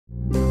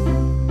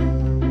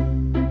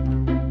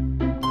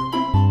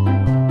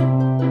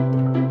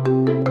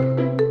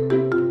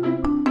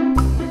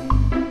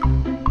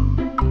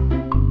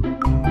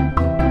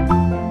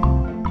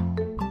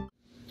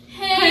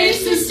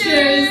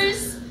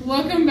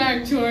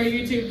back to our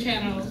YouTube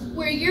channel.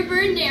 We're your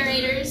bird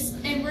narrators,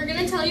 and we're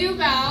gonna tell you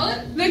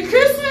about the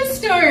Christmas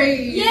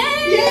story! Yay!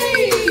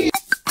 Yay!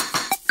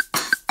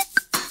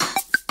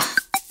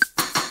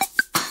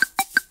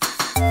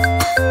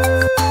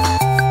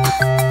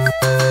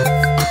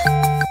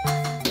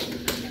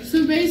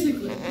 So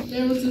basically,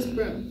 there was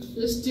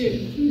this dude.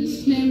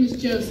 His name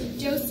is Joseph.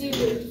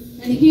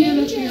 And he had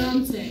a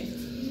fiance.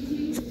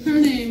 Her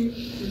name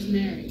was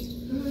Mary.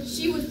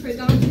 She was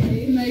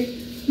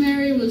pregante.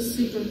 Mary was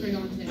super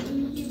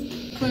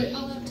pregante.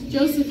 But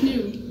Joseph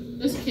knew,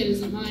 this kid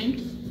isn't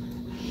mine.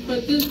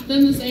 But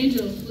then this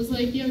angel was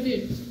like, yo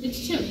dude,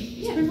 it's chill.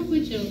 It's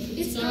perfectly chill.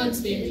 It's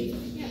God's baby.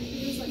 Yeah,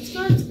 he was like, It's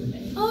God's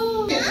baby.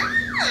 oh.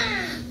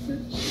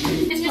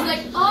 And he's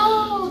like,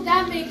 oh,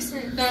 that makes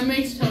sense. That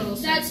makes total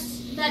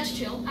sense. That's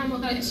chill. I'm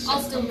okay.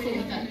 I'll still cool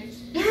with that.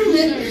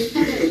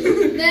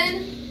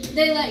 Then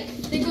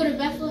they go to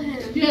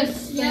Bethlehem.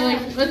 Yes, they're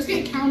like, let's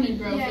get counted,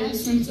 bro, Yeah. for the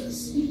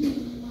census.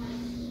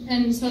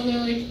 And so they're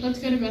like, let's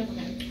go to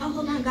Bethlehem. Oh,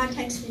 hold on, God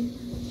texted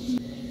me.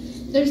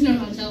 There's no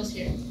hotels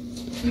here.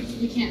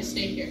 We can't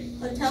stay here.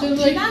 Hotel So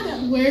like,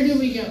 Chicago. where do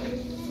we go?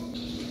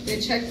 They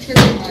checked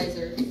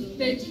TripAdvisor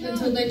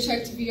until they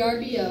checked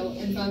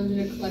VRBO and found an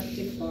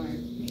eclectic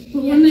barn.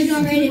 But when they got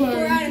to the Rated 4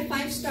 barn, out of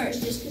 5 stars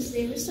just because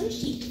they were so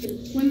sheep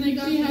food. when they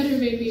got, she had her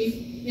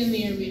baby in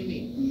the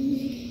Airbnb.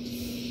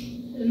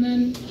 And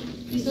then,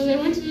 so they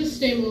went to the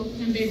stable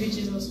and baby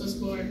Jesus was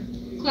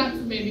born. Clap for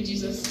baby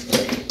Jesus.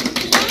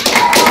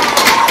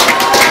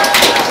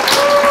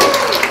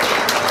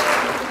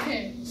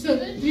 Okay, so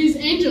these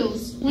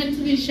angels went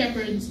to these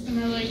shepherds and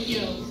they're like,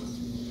 yo,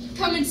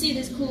 Come and see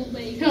this cool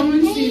baby. come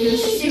and see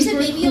this There's super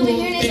a baby cool over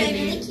here and it's like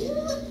baby.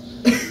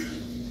 really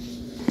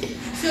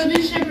cute. So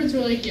these shepherds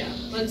were like, yeah,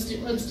 let's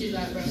do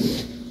that, bro.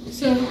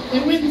 So they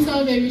went and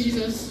saw baby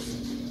Jesus,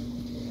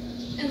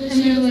 And and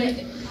they were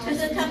like,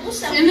 There's a couple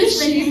selfies and this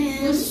with sheep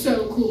him. was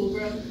so cool,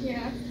 bro.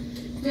 Yeah.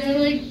 They were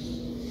like,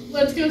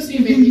 let's go see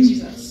baby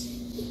Jesus.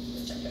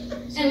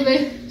 So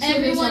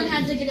Everyone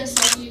had to get a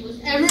selfie with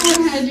him.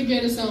 Everyone had to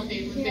get a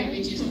selfie with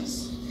baby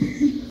Jesus.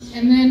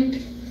 And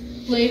then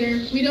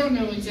later, we don't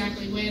know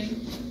exactly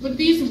when, but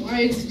these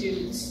wise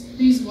dudes,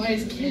 these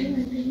wise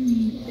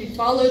men, They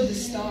followed the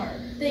star.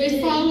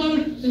 they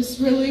followed this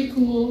really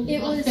cool,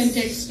 It was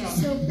authentic star.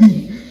 so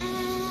pretty.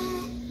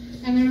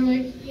 And they were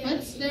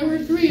like, there were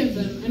 3 of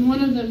them, and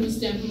one of them was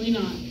definitely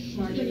not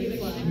Marty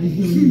McFly.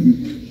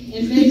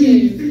 And they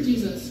gave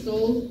Jesus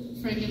gold,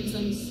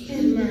 frankincense,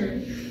 and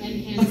myrrh,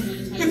 and hand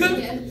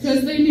sanitizer.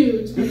 Because they knew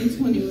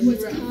 2020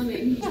 was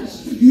coming.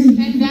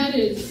 And that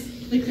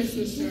is the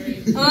Christmas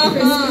story.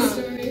 Uh-huh.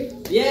 Story.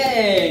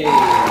 Yay!